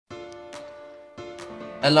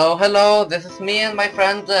Hello, hello, this is me and my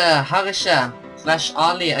friend harisje /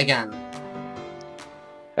 Ali again.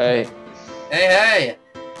 Hey. Hey, hey!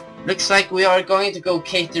 Looks like we are going to go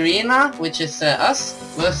Katarina, which is us,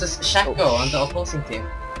 versus Shaco on the opposing team.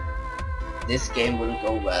 This game will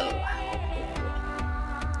go well.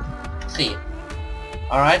 3.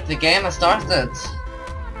 Alright, the game has started.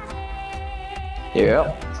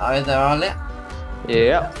 Yeah. Are you there, Ali?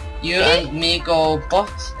 Yeah. You and me go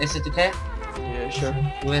bot, is it okay? Yeah, sure.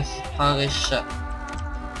 With harisje.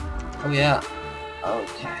 Oh yeah.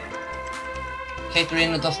 Okay.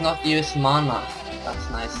 Katarina does not use mana. That's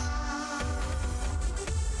nice.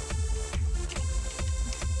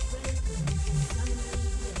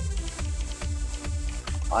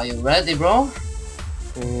 Are you ready, bro?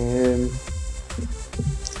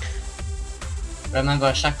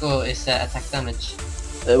 Remember, Shaco is attack damage.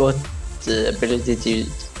 What ability do you...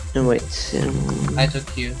 No, wait. I took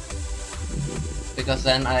Q. Because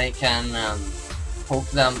then I can poke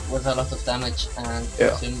them with a lot of damage and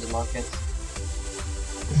consume the market.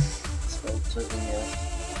 Let's go to the nearest.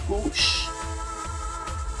 Whoosh!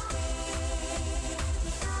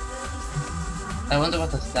 I wonder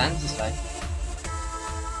what the stance is like.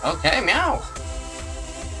 Okay, meow!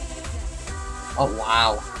 Oh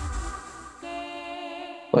wow!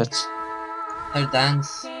 What? Her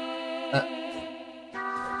dance.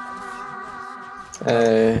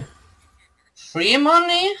 Free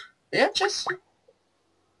money? Bitches?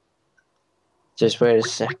 Just wait a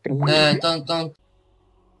second. Don't.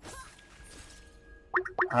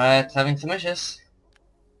 Alright, having some issues.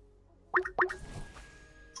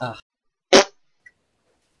 Ah.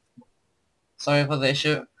 Sorry for the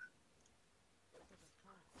issue.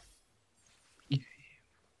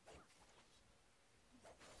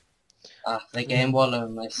 Ah, the game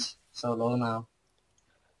volume is so low now.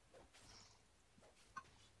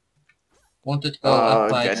 Want it to go up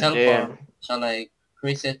by itself or shall I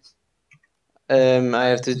increase it? I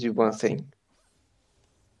have to do one thing.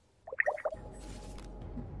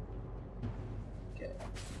 Okay.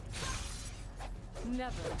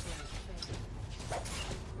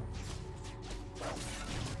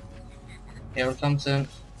 Here it comes soon.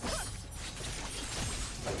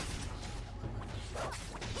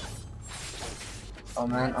 Oh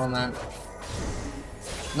man, oh man.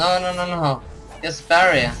 No. Yes,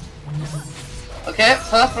 barrier. Okay,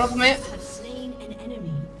 first blood for me.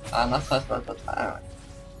 Not first blood, but alright.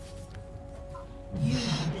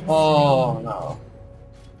 Oh no.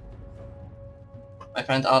 My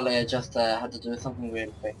friend Ali just had to do something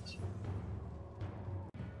really quick.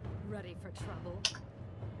 Ready for trouble?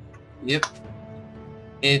 Yep.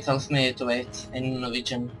 He tells me to wait in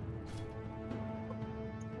Norwegian.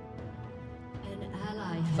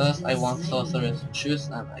 First I want sorcerer's shoes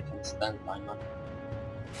and I can spend my money.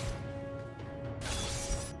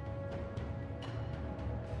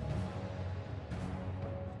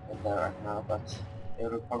 There right now, but it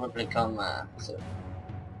will probably come soon.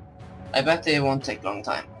 I bet it won't take long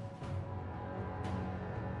time.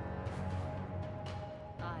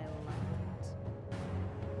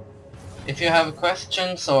 If you have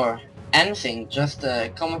questions or anything, just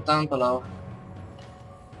comment down below.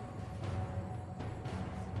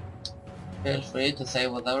 Feel free to say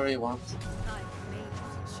whatever you want.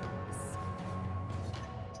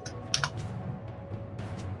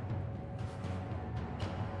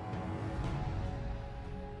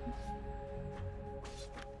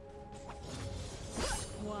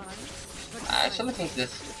 I actually think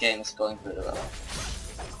this game is going pretty well.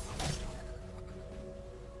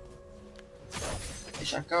 Hey,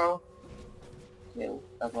 Shaco. Okay,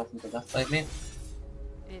 that wasn't the left side me.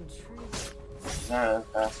 Very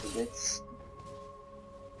fast with this.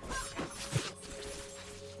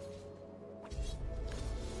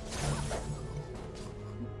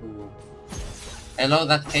 I love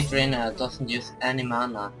that Katarina doesn't use any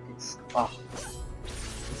mana. It's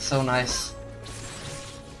so nice.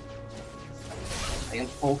 I can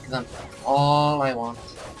poke them all I want.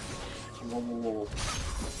 Whoa.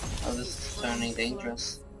 Oh, this is turning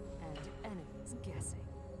dangerous.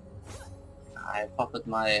 I popped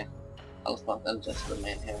my health pot, I'll just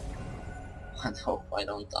remain here. And hope I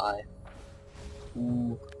don't die.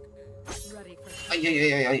 Ooh.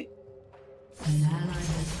 Ay. An ally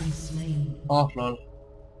has been slain. Oh, lol.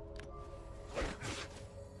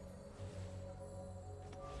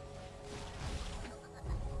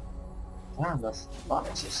 Damn, that's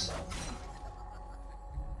boxes.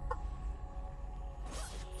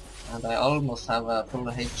 And I almost have a full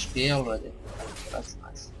HP already. That's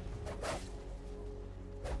nice.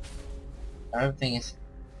 Everything is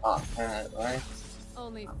right?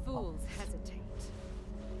 Only fools hesitate.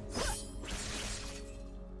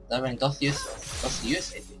 That ring does use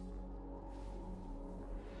AP.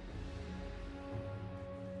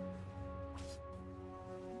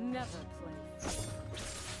 Never play.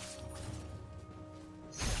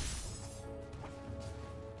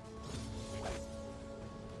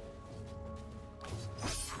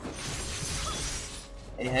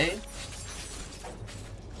 Hey, hey.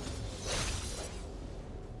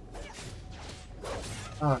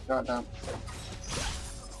 Oh god damn.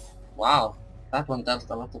 Wow, that one dealt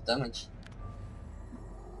a lot of damage.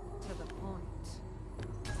 To the point.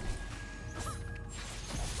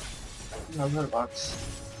 Another box.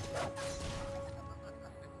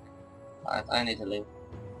 Alright, I need to leave.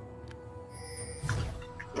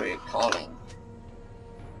 Recalling.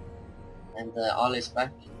 And Ollie's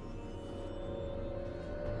back.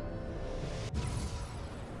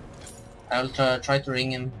 I'll try to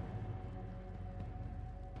ring him.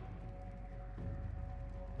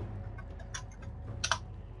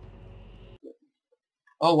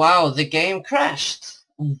 Oh wow, the game crashed!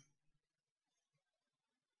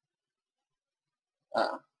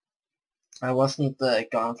 I wasn't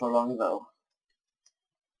gone for long though.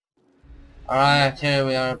 Alright, here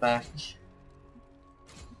we are back.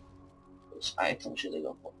 Which item should I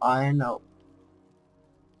go for? I know.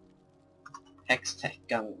 Hex Tech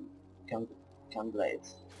Gun Blade.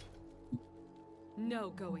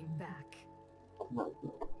 No going back. No,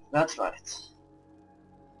 that's right.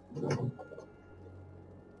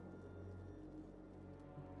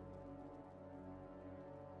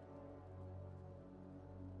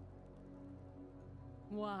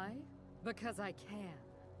 Why? Because I can.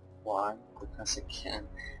 Why? Because I can.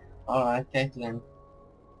 Alright, Caitlyn.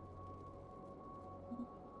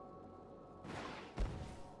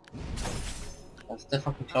 That's the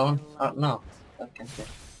fucking clone. Oh no, that can't be.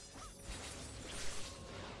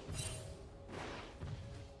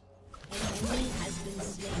 An enemy has been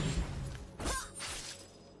slain.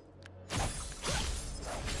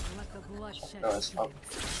 Let the bloodshed Shaco is begin. up.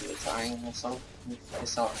 He's dying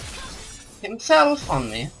himself on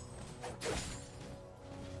me.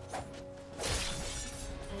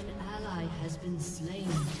 An ally has been slain.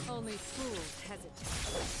 Only fools hesitate.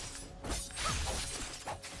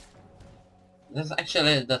 This is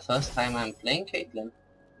actually the first time I'm playing Caitlyn.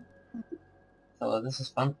 So this is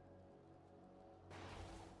fun.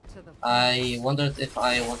 To the I wondered if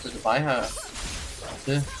I wanted to buy her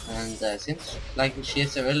too, and seems like she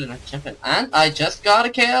is a really nice champion. And I just got a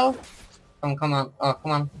kill! Come on, oh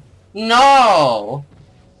come on. No!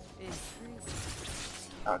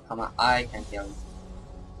 Oh come on, I can't kill him.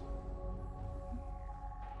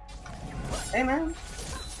 Hey man!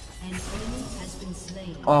 An enemy has been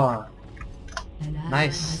slain. Oh, An ally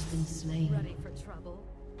nice. has been slain. ready for trouble.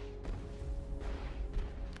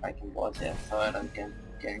 I can watch it so I don't get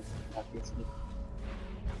gang. That beats me.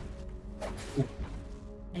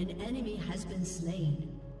 An enemy has been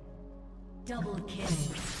slain. Double kill.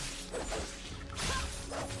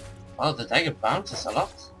 Oh, the dagger bounces a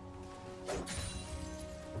lot.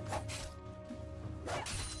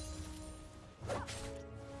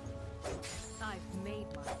 I've made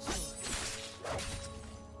my choice.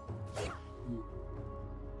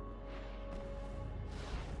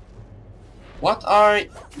 What are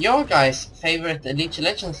your guys' favorite League of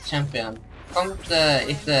Legends champion? Comment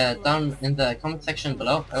it down in the comment section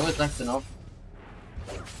below. I would like to know.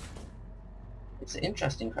 It's an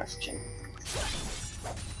interesting question.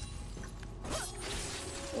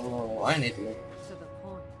 Oh, I need to look. To the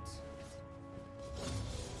point.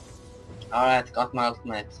 Alright, got my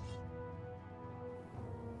ultimate.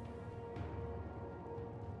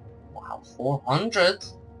 Wow, 400?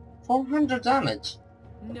 400 damage.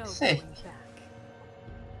 No Sick. going back.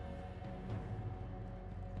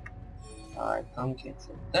 Alright, come get it.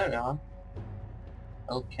 There we are.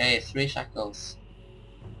 Okay, 3 shackles.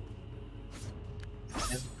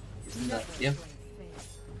 Isn't that, yep. Play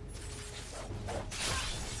fair.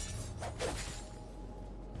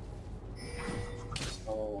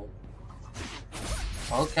 Oh.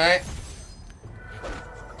 Okay.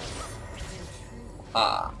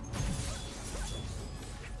 Ah.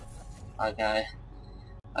 Okay.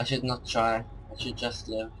 I should not try. I should just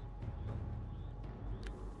live.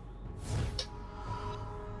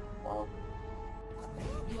 Oh.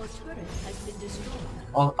 Your turret has been destroyed.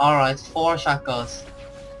 Oh, alright, 4 shackles.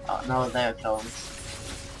 Oh, no, they're clones.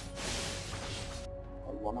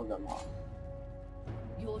 Well, one of them are.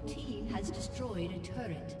 Your team has destroyed a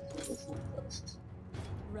turret. This is first.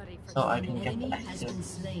 Ready for So I An can get enemy the has active, been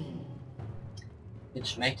slain.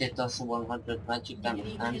 which makes it does 100 magic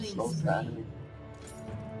damage and slows the enemy.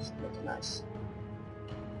 It's pretty nice.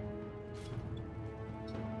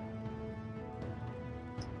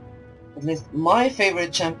 at least my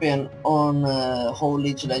favorite champion on whole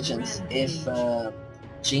League of Legends is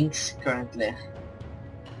Jinx currently.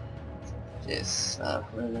 She's a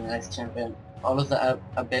really nice champion. All of the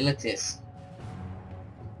abilities.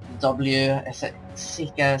 W is a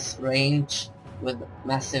sick ass range with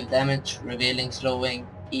massive damage, revealing, slowing.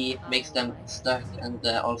 E makes them stuck and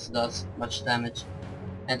also does much damage.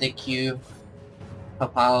 And the Q,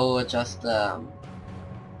 Papao, just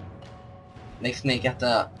makes me get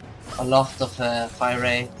a lot of fire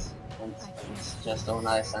rate, and it's just so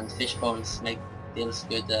nice. And fishbones deals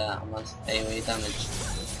good amounts of AoE damage.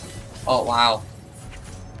 Oh wow!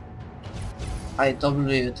 I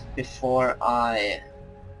W'd before I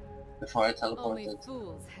teleported. Only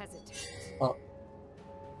fools hesitate. Oh.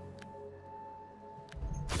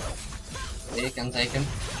 We can take him.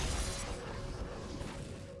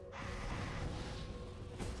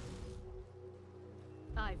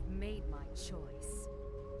 I've made my choice.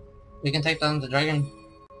 We can take down the dragon.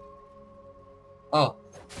 Oh.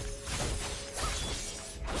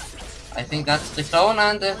 I think that's the clone,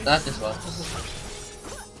 and that is what.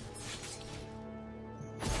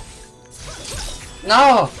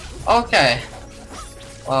 No! Okay.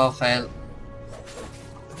 Oh, fail.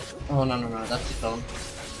 Oh no, that's the clone.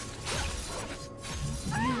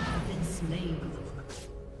 You have been slain.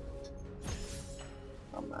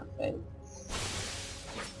 Oh man, fail.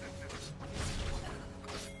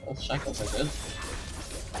 Those shackles are good.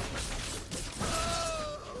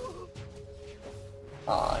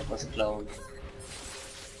 Ah, it was a clone.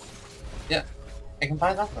 Yeah, I can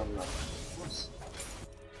buy that one now. Yes.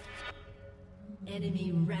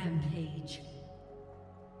 Enemy rampage.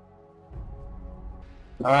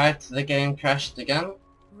 Alright, the game crashed again.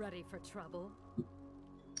 Ready for trouble?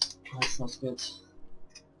 That's not good.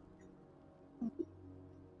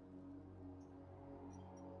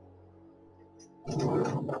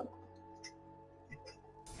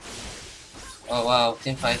 Oh wow,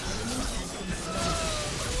 team fight.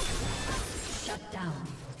 Shut down.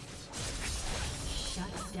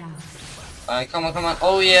 Shut down. Alright, come on.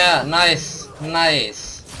 Oh yeah, nice.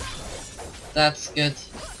 That's good.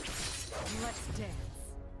 Let's dance.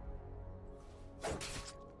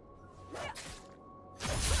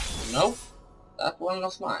 Nope, that one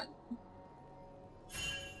was mine.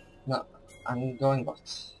 No, I'm going bot.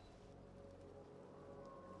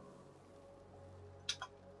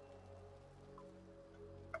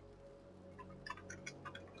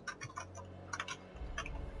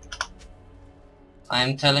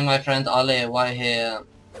 I'm telling my friend Ali why he...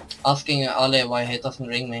 asking Ali why he doesn't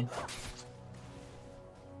ring me.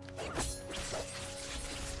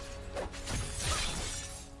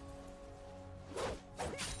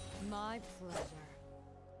 My pleasure.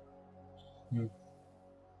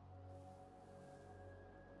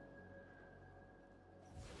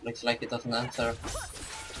 Looks like he doesn't answer.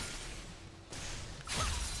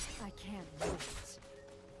 I can't wait.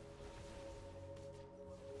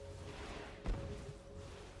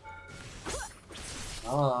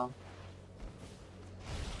 Oh.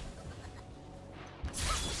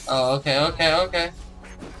 Oh, okay.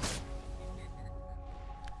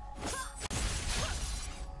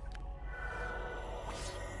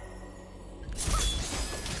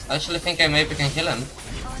 I actually think I maybe can kill him.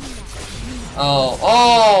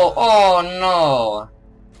 Oh no!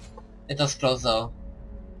 It was close though.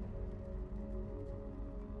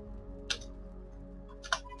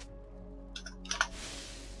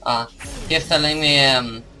 He's telling me,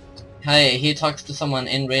 hey, he talks to someone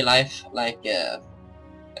in real life, like, yeah.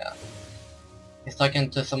 He's talking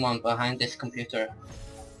to someone behind this computer.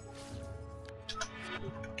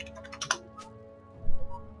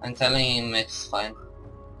 I'm telling him it's fine.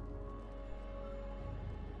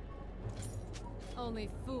 Only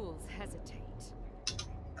fools hesitate.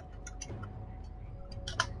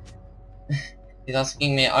 He's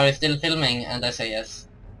asking me, are you still filming? And I say yes.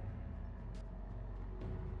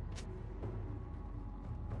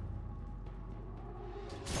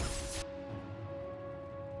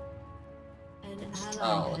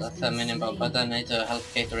 Oh, that's a minimum, but I need to help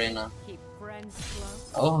Katarina. Keep friends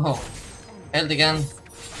close. Oh, failed again.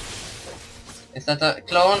 Is that a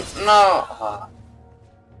clone? No! Ah.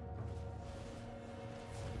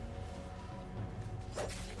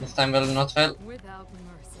 This time will not fail. Without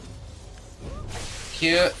mercy.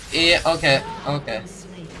 Q, E, okay.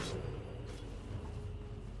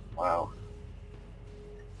 Wow.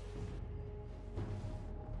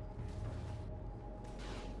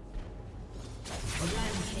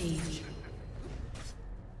 Rampage.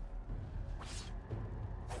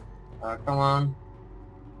 Come on.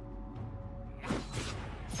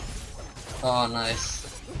 Oh,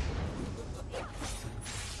 nice.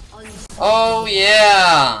 Oh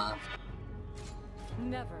yeah!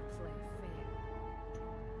 Never play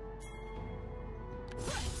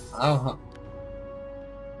fair. Oh.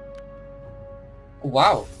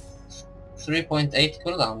 Wow. 3.8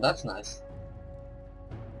 cooldown, that's nice.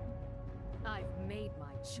 I've made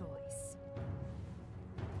my choice.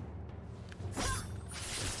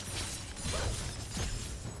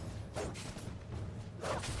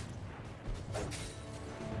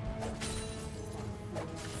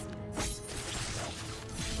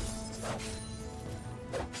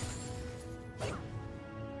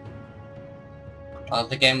 Well,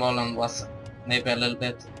 the game volume was maybe a little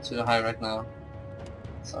bit too high right now.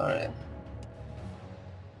 Sorry.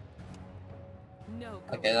 No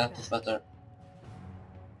Okay, going that is back. better.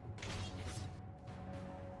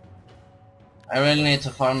 I really need to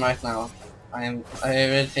farm right now. I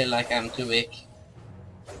really feel like I'm too weak.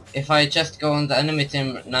 If I just go on the enemy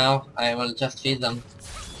team now, I will just feed them.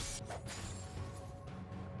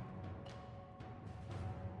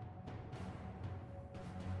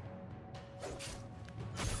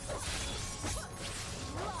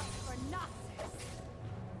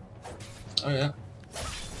 Oh yeah.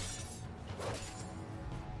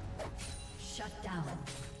 Shut down.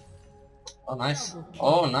 Oh nice.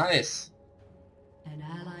 Oh nice. An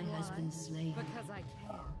ally has been slain. Because I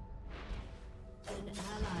can. An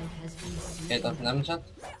ally has been Okay, slain. that's damage shot.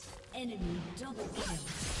 Enemy double kill.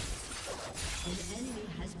 An enemy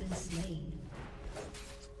has been slain.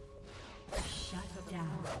 Shut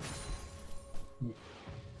down.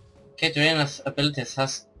 Katarina's abilities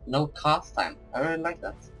has no cast time. I really like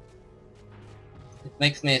that. It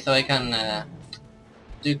makes me so I can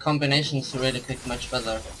do combinations really quick, much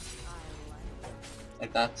better.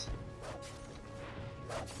 Like that.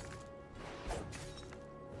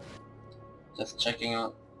 Just checking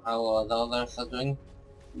out how the others are doing.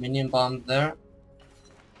 Minion bomb there.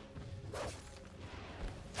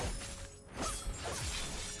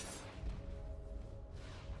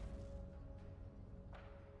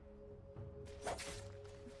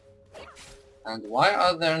 And why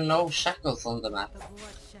are there no shackles on the map? The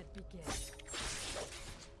bloodshed begins.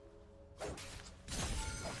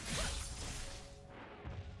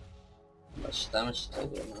 Much damage to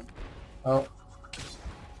do now. Oh,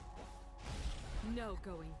 No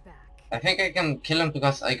going back. I think I can kill him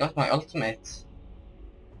because I got my ultimate.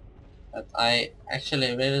 But I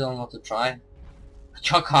actually really don't want to try.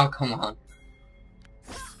 Shaco, come on.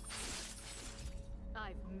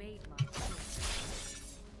 I've made my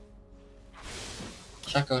choice.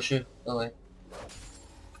 Shaco, shoot, go away.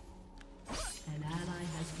 An ally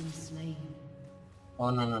has been slain. Oh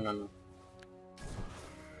no no no no.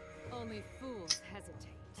 Only fools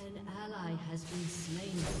hesitate. An ally has been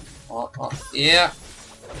slain. Oh, yeah.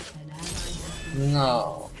 An ally has been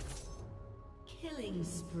No. killing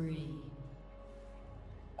spree.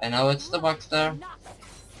 I know it's the box there. Double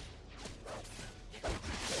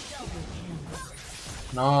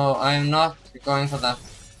kill. No, I'm not going for that.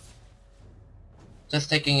 Just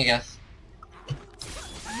taking a guess.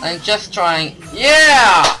 I'm just trying.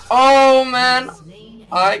 Yeah! Oh man! Slain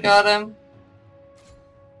I got him.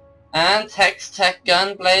 And Hex Tech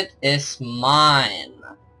Gunblade is mine.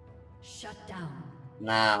 shut down.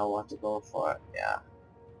 Now what to go for? Yeah.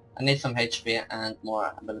 I need some HP and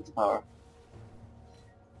more ability power.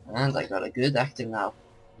 And I got a good active now.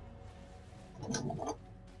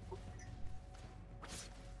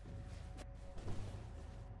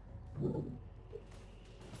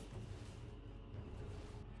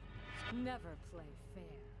 Never play fair.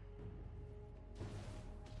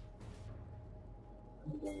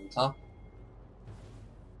 On top.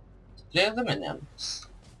 Clear the minions.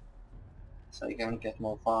 So you can get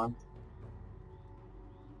more farm.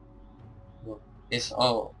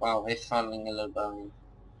 Oh wow, he's falling a little bit.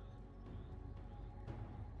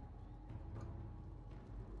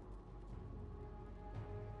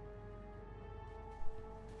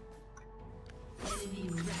 Enemy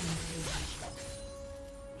rampage.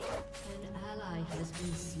 An ally has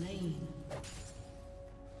been slain.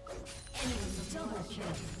 Enemy double kill.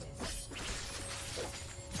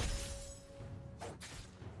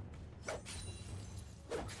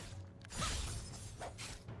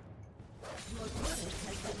 Your turret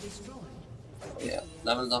has been destroyed. Yeah,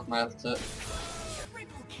 leveled up my health too.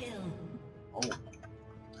 Triple kill.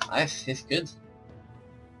 Oh, nice, he's good.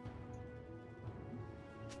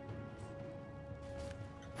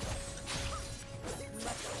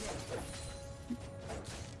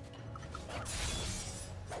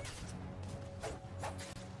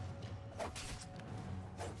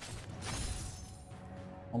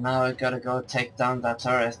 And now I gotta go take down that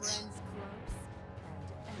turret. Friends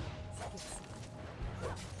close and enemies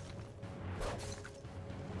distant.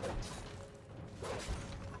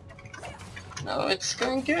 No, it's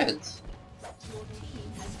going good. Your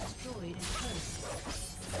team has destroyed a turret.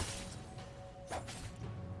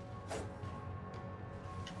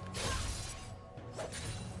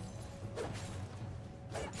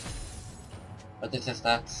 But this is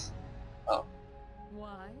that. Oh.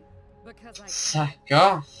 Why? Because I Sack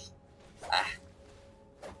off! Ah.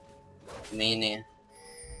 Meanie.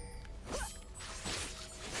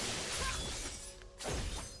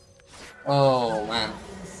 Oh man.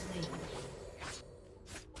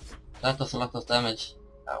 That does a lot of damage.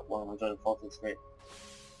 At 143.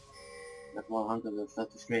 At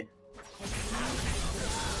 133.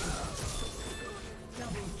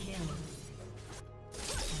 Double kill.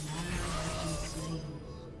 An ally has been slain.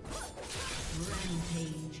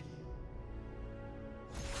 Rampage.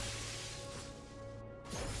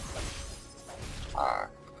 Ah.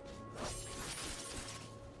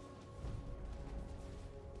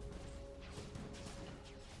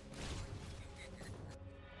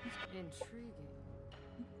 intriguing.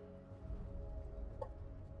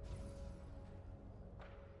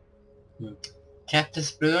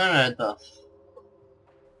 Cactus Brewer eller buff?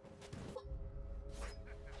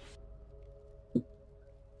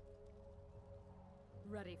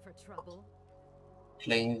 Ready for trouble?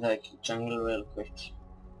 Playing like jungle real quick,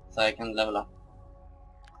 so I can level up.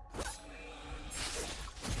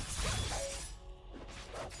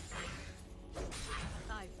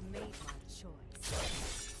 I've made my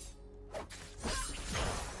choice.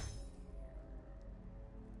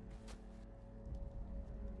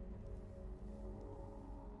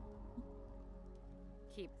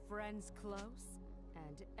 Keep friends close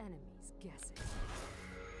and enemies guessing.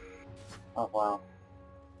 Oh wow.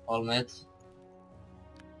 All mid.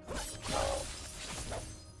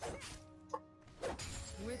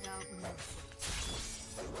 Without mercy.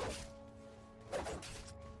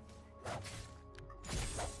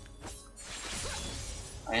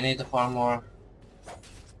 I need to farm more.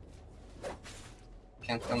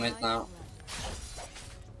 Can't commit now.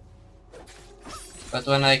 But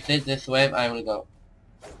when I clear this wave, I will go.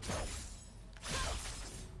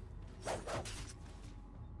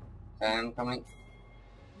 Okay, I'm coming.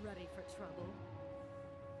 Ready for trouble?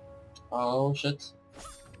 Oh shit.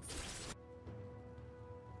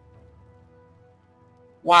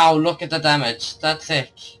 Wow, look at the damage. That's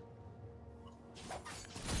sick.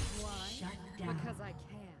 Why? Shut down. Because I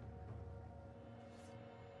can.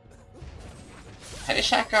 Hey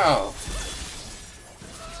Shaco!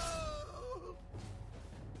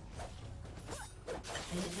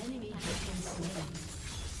 An enemy has been slain.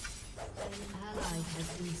 An ally has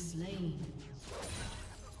been slain.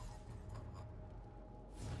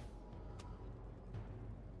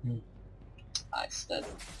 Nice, dead.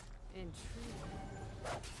 Intriguing.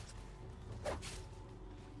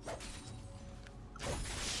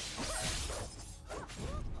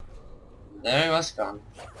 There he was gone.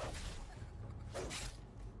 An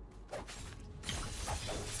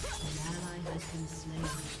ally has been slain.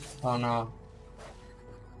 Oh no.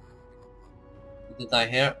 Did I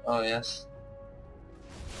hear? Oh yes.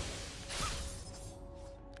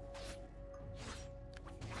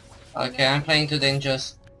 Okay, I'm playing too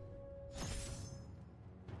dangerous.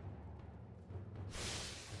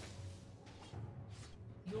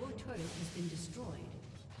 Your turret has been destroyed.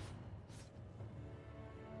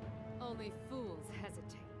 Only fools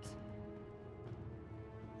hesitate.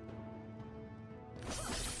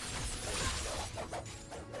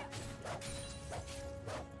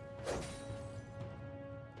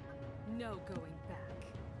 No going back.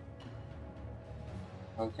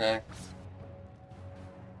 Okay.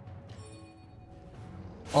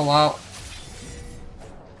 Oh wow.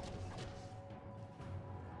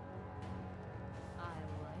 I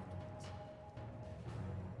like it.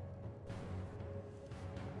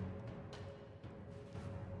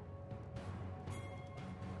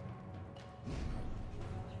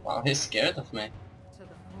 Wow, he's scared of me. To the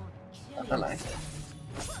point. I feel like it.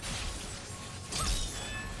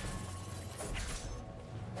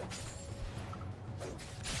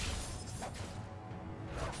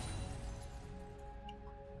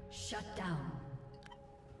 Shut down.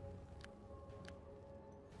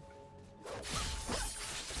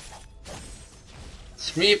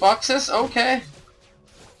 Three boxes? Okay.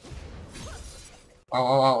 Wow,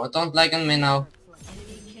 wow, wow. Don't lag on me now.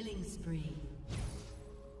 Enemy killing spree.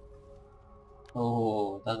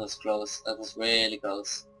 Oh, that was close. That was really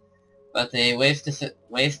close. But he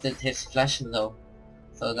wasted his flash though.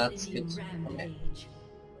 So that's Enemy good for me. rampage.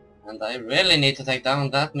 And I really need to take down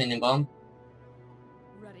that mini bomb.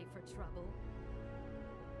 Ready for trouble?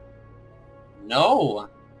 No!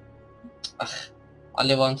 Ugh,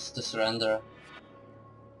 Ali wants to surrender.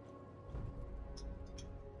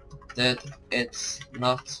 Dude, it's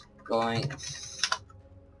not going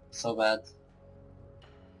so bad.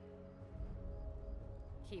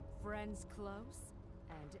 Keep friends close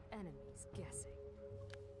and enemies guessing.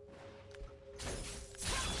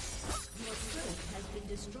 Your turret has been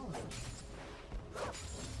destroyed.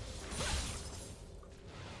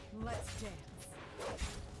 Let's dance.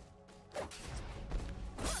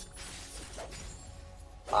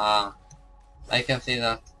 Ah, I can see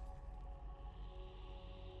that.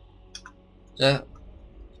 Just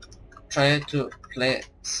try to play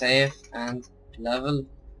safe and level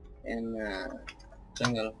in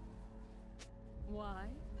jungle. Why?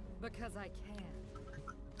 Because I can.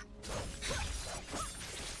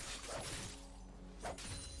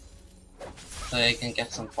 So I can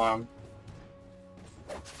get some farm.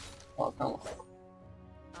 Oh, come on.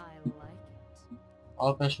 I like it.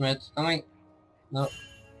 All push mid coming. No.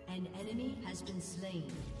 An enemy has been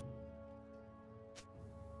slain.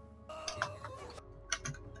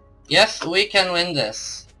 Yes, we can win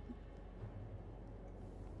this.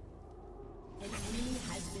 An enemy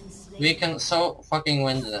has been slain. We can so fucking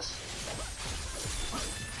win this.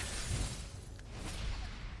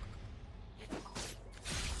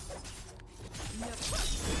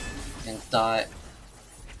 And die.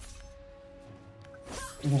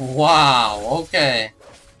 Wow, okay.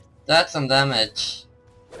 That's some damage.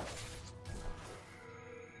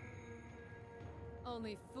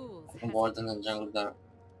 Only fools More than the jungle there.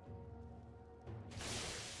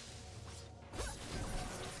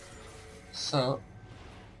 So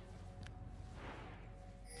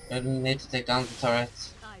we need to take down the turret.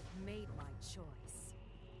 I've made my choice.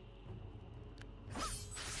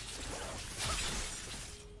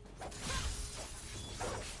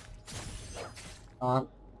 Come on.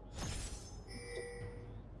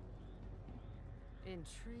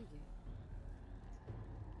 Intriguing.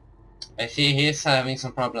 I see he's having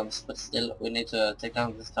some problems, but still we need to take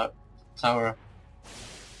down this tower.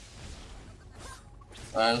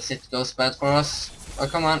 Or else it goes bad for us. Oh,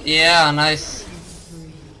 come on. Yeah, nice.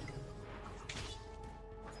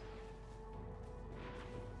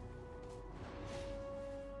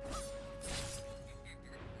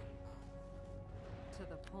 To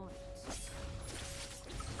the point.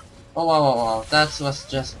 Oh, wow, wow, wow. That was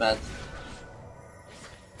just bad.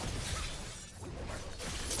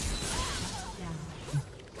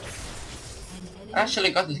 I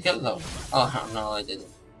actually got the kill though. Oh, no, I didn't.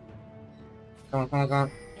 Come on, come on, come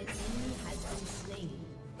on. An enemy has been slain.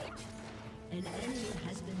 An enemy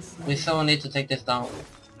has been slain. We so need to take this down.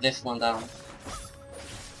 This one down.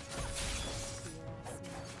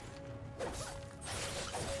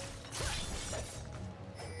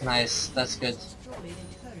 Nice, that's good. Destroyed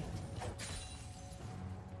a turret.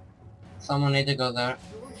 Someone need to go there.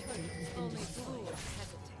 Your turret has been Only destroyed. fools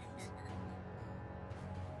hesitate.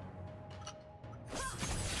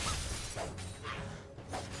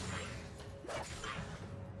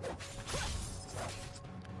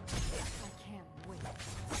 I can't wait.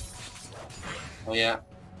 Oh yeah.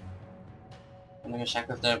 Enemy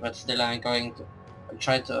Shaco's there, but still I'm going to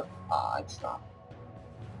try to... Ah, it's not.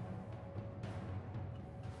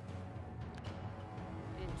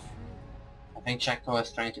 Intriguing. I think Shaco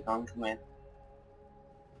is trying to counter me.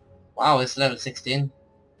 Wow, it's level 16.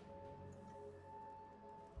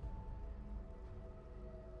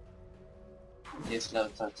 He's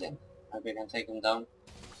level 13. Maybe we can take him down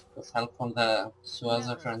with help from the two other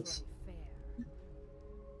Never friends. really fair.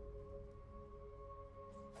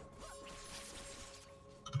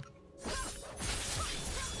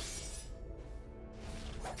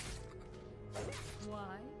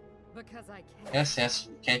 Why? Because I can. Yes, yes,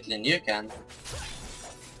 Caitlyn, you can.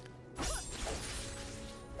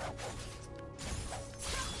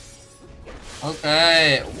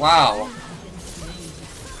 Okay, wow.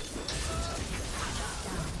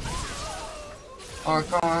 Oh,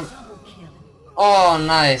 come on. Double kill. Oh,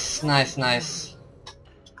 nice, nice, nice.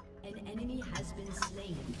 An enemy has been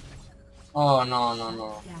slain. Oh, no, no,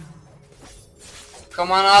 no. Down.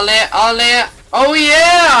 Come on, Ali, Ali. Oh,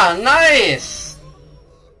 yeah, nice.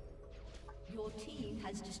 Your team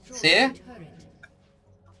has destroyed See? a turret.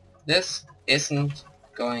 This isn't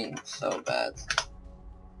going so bad.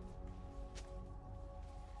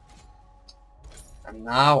 And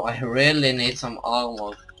now I really need some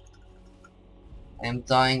armor. I am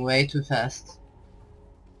dying way too fast.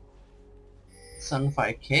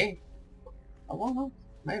 Sunfire K? I don't know,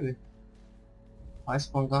 maybe. I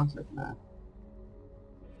spawn gauntlet now.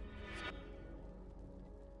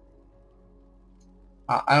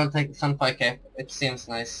 I will take Sunfire K, it seems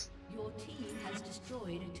nice. Your team has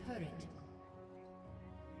destroyed a turret.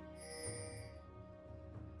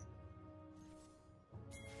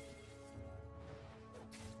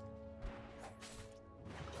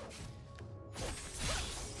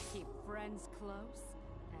 friends close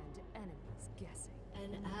and enemies guessing.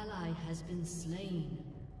 An ally has been slain.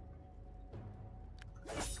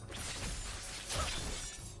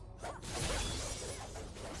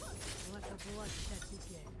 Let the bloodshed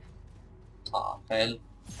begin. Ah, fail.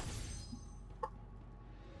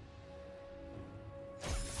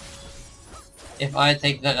 If I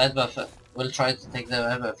take the red buff, we'll try to take the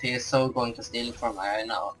red buff. He is so going to steal it from me.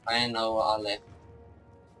 I know Ali.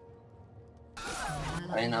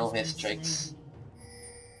 I know his tricks.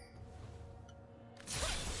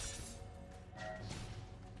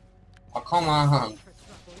 Oh, come on. For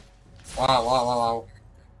trouble. Wow.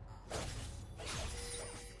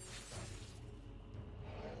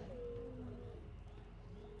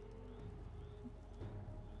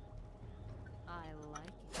 I like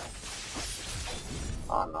it.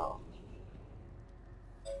 Oh no.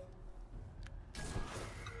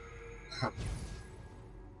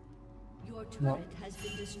 Your turret has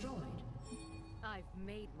been destroyed. I've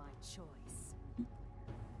made my choice.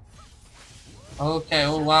 Okay,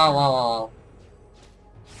 oh wow.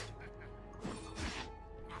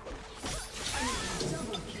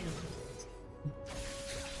 Double kill.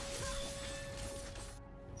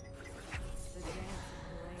 The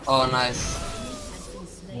dance Oh nice. Has been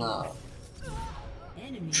slain. No.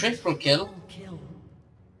 Enemy Triple kill double kill.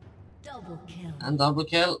 Double kill. and double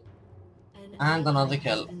kill. An and ally another has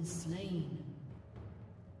kill. been slain.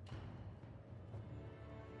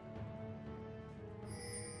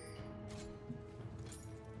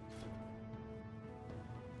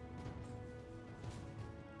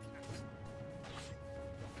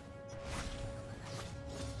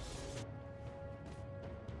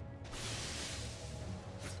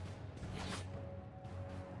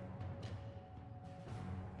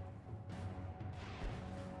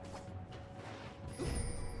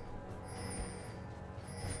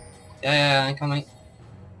 Yeah, I'm coming.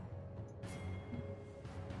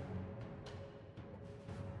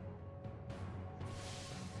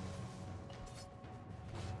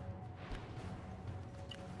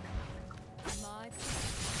 my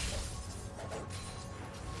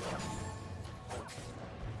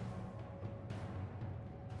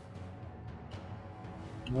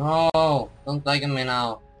No, don't like me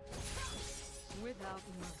now. without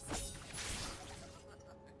mercy.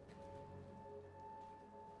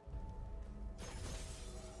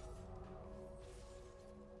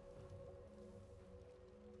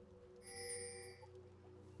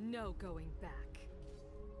 No going back.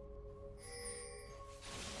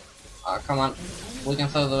 Ah, come on. We can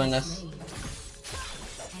further win this.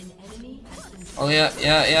 An enemy has been Oh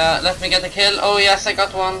yeah. Let me get a kill. Oh yes, I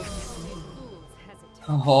got one. Fools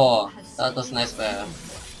hesitate. Oh, that was nice bear.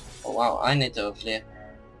 Oh wow, I need to flee.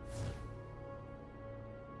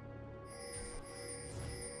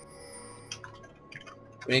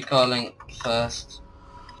 Recalling first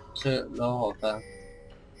to low hopper.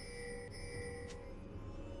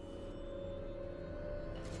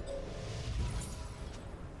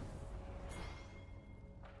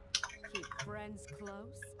 Keep friends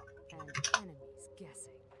close and enemies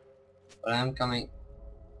guessing. But I'm coming.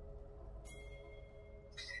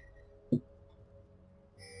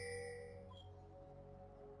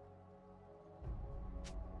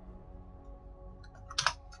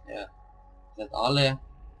 Yeah. Is that Ali?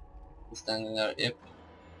 He's standing there. Yep.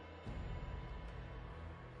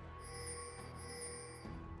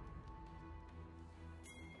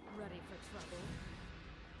 Ready for trouble.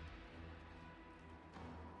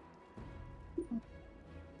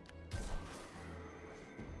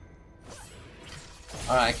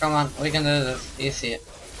 Alright, come on. We can do this. Easy.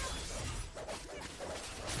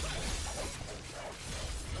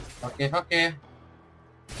 Okay.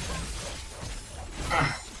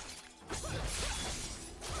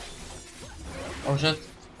 Oh shit.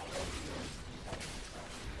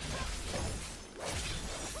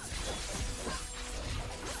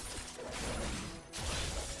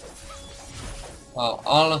 Wow,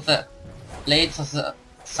 all of the blades of the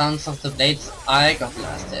sounds of the blades I got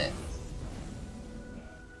last day.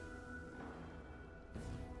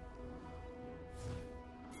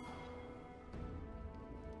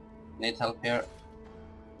 Need help here.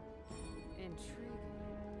 Intriguing.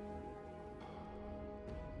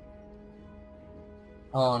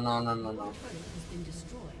 Oh no. Your turret has been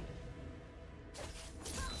destroyed.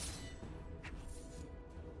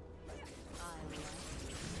 I like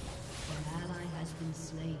An ally has been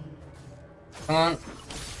slain. Come on.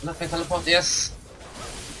 Let me teleport, yes.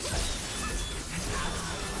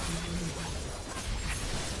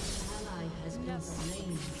 An ally has been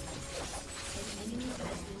slain. An enemy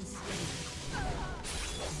has been slain.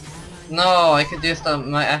 An ally No, I could use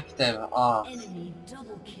my active. Ah, Enemy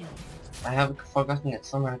double kill. I have forgotten it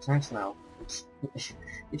so many times now.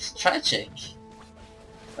 It's tragic.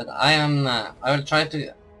 But I am. I will try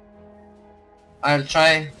to. I'll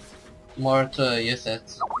try more to use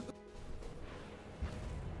it.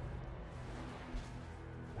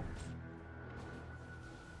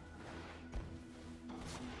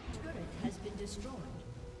 Turret has been destroyed.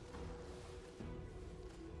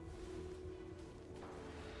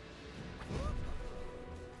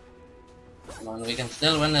 Come on, we can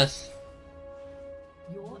still win this.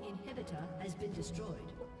 Your inhibitor has been destroyed.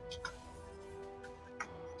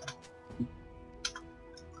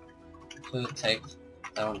 To take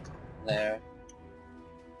down their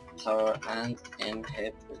tower and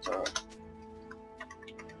inhibitor.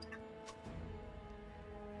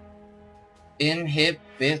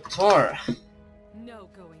 Inhibitor! No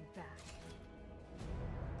going back.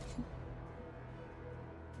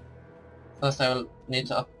 First I will need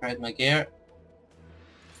to upgrade my gear.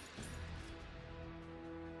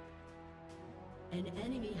 An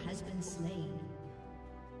enemy has been slain.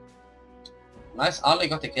 Nice, Ali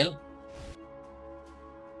got the kill.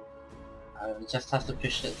 I will just have to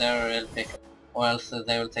push it there real quick, or else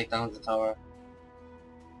they will take down the tower.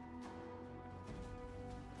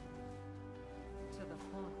 To the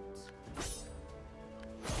point.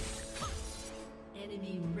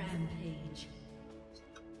 Enemy rampage.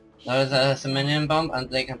 There is a minion bomb and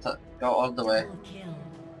they can go all the way. Double kill.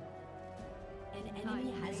 An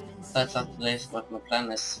enemy has been slain. That's at least what my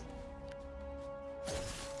plan is.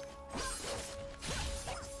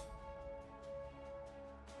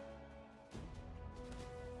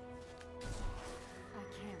 I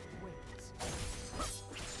can't wait.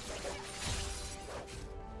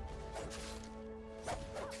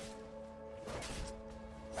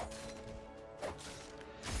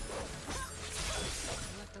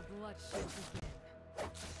 Let the bloodshed begin.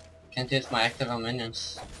 Can't use my active on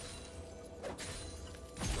minions.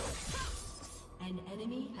 An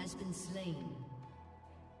enemy has been slain.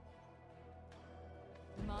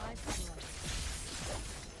 My blood.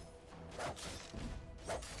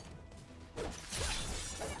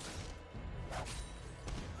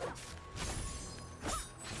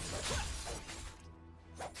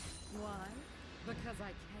 Why? Because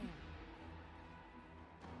I can.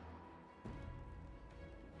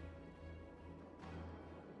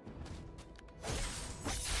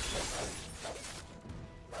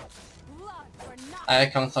 Blood for nothing. I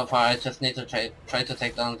come so far, I just need to try to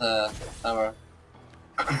take down the tower.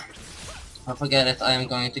 I forget it, I am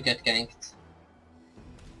going to get ganked.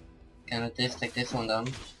 Can at least take this one down.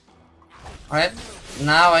 Alright,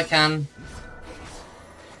 now I can.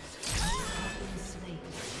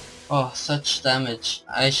 Oh, such damage.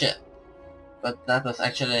 I should. But that was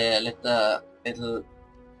actually a little.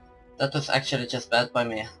 That was actually just bad by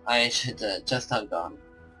me. I should just have gone.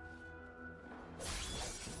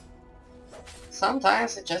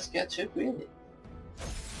 Sometimes I just get too greedy.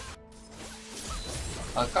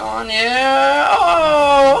 Oh, come on, yeah!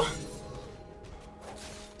 Oh!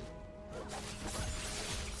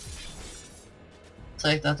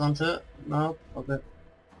 Take that one too. No, okay.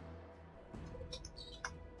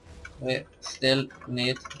 We still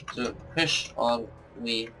need to push all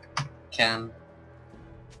we can.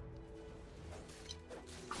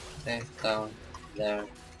 Take down their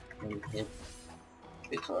inhibitor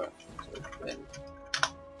to win.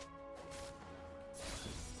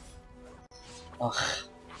 Oh,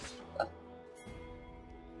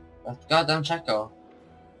 that goddamn Shaco.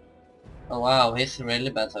 Oh wow, he's really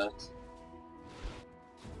bad hurt.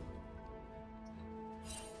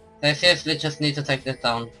 They seriously just need to take this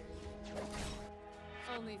down.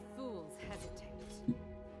 Only fools hesitate.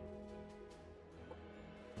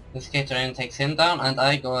 This Katarina takes him down and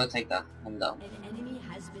I go and take him down. An enemy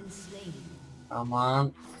has been slain. Come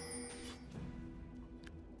on.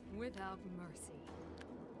 Without mercy.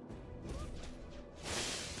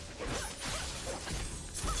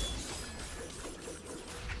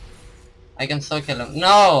 I can still kill him.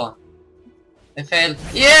 No! I failed.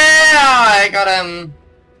 Yeah! I got him!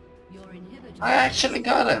 Your inhibitor I actually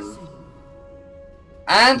got him.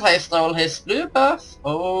 And I stole his blue buff.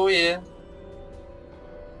 Oh yeah.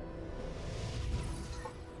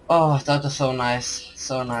 Oh, that was so nice.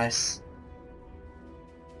 So nice.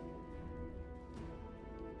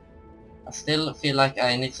 I still feel like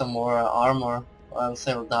I need some more armor or else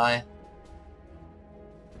I will die.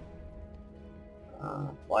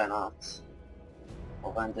 Why not?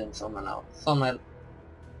 Oh, I'm doing someone now. Someone.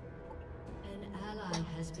 An ally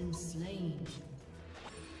has been slain.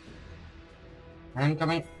 I'm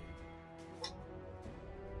coming.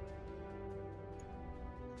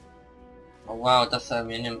 Oh wow, that's a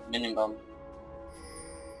mini bomb.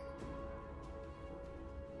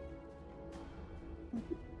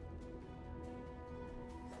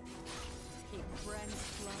 Keep friends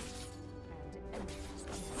close and enemies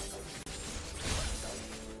close.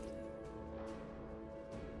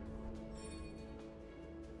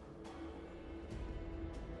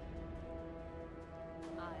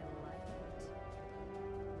 I like it.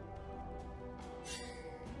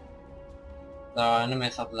 There are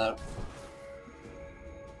enemies up there.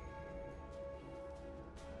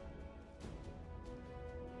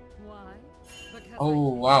 Why? Because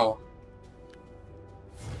Oh I wow.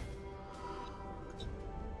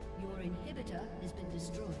 Your inhibitor has been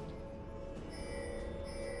destroyed.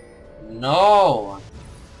 No!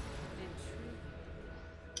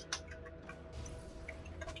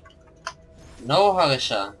 No,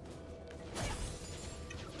 Harisha.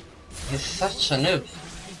 He's such a noob.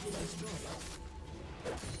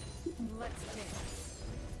 Let's dance.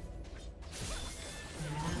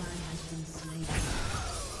 An ally has been slain.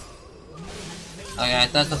 Okay,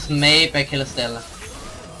 that was maybe a kill still.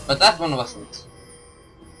 But that one wasn't.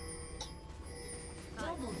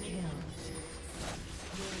 Double kill.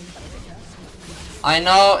 Your inhibitor has been destroyed. I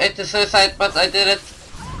know it is suicide, but I did it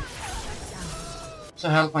to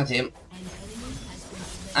help my team. An enemy has been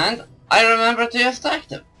slain. And I remember to just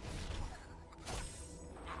active.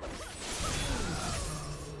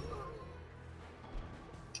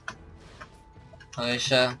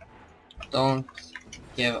 Harisha, don't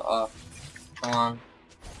give up. Come on.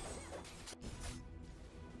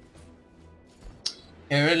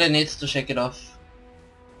 He really needs to shake it off.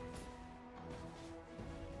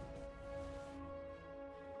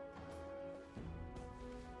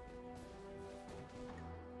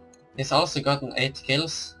 He's also gotten 8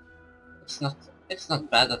 kills. It's not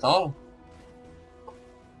bad at all.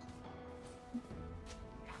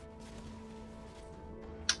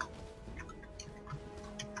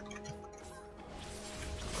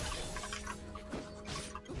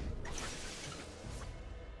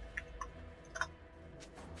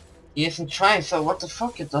 He isn't trying, so what the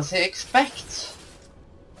fuck does he expect?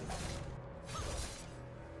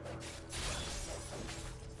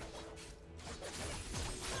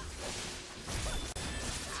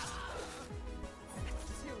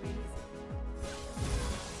 Too easy.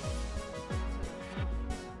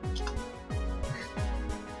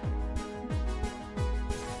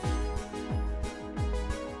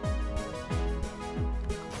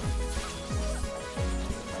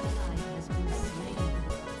 Ally has been slain.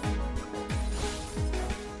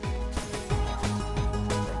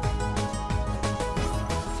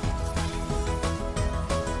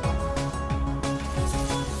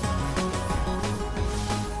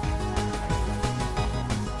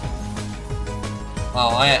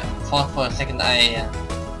 Wow, I thought for a second I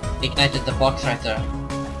ignited the box right there.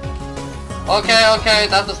 Okay,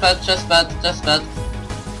 that was bad, just bad.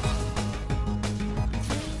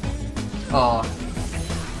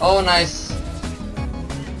 Oh, nice.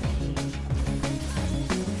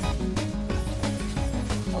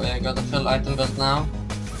 Oh yeah, I got a full item build now.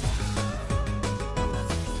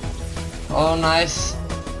 Oh, nice.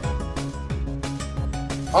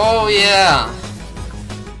 Oh yeah.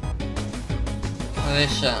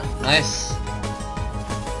 Harisha, nice.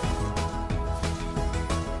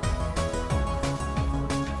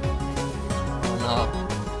 Oh no.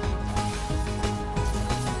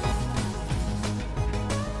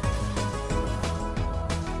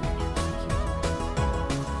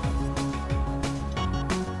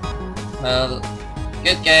 Well,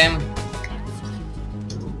 good game.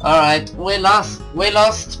 Alright, we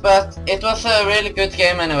lost, but it was a really good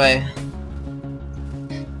game anyway.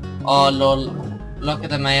 Oh lol, look at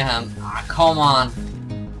the mayhem. Ah, come on.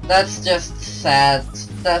 That's just sad.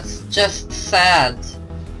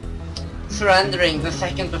 Surrendering the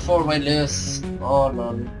second before we lose. Oh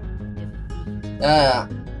lol.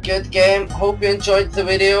 Good game, hope you enjoyed the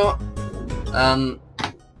video.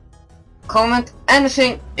 Comment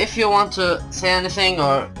anything if you want to say anything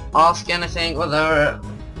or ask anything, whatever.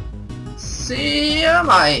 See ya,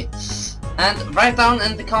 mates! And write down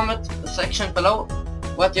in the comment section below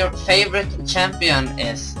what your favorite champion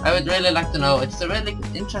is. I would really like to know. It's a really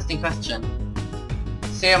interesting question.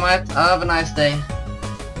 See ya, mate. Have a nice day.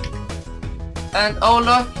 And oh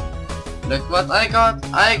look what I got.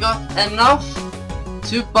 I got enough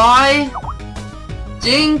to buy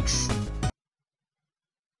Jinx.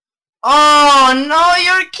 Oh no,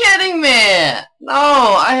 you're kidding me!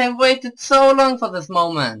 No, I have waited so long for this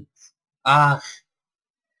moment. Ah,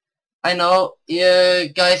 I know you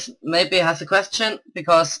guys maybe has a question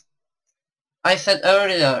because I said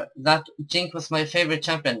earlier that Jinx was my favorite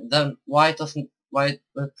champion. Then why don't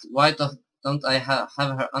I have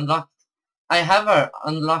her unlocked? I have her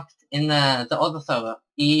unlocked in the other server,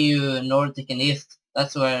 EU Nordic and East.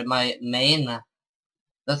 That's where my main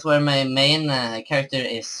character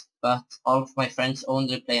is. But all of my friends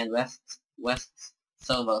only play in West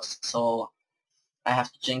servers, so I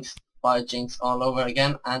have to buy Jinx all over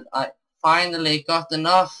again, and I finally got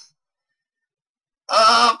enough.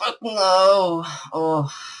 But no.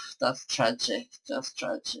 Oh, that's tragic. Just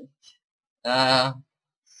tragic. Alright,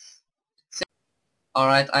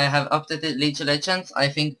 I have updated League of Legends. I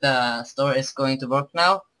think the store is going to work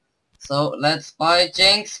now. So let's buy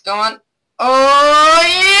Jinx. Come on. Oh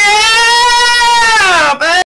yeah!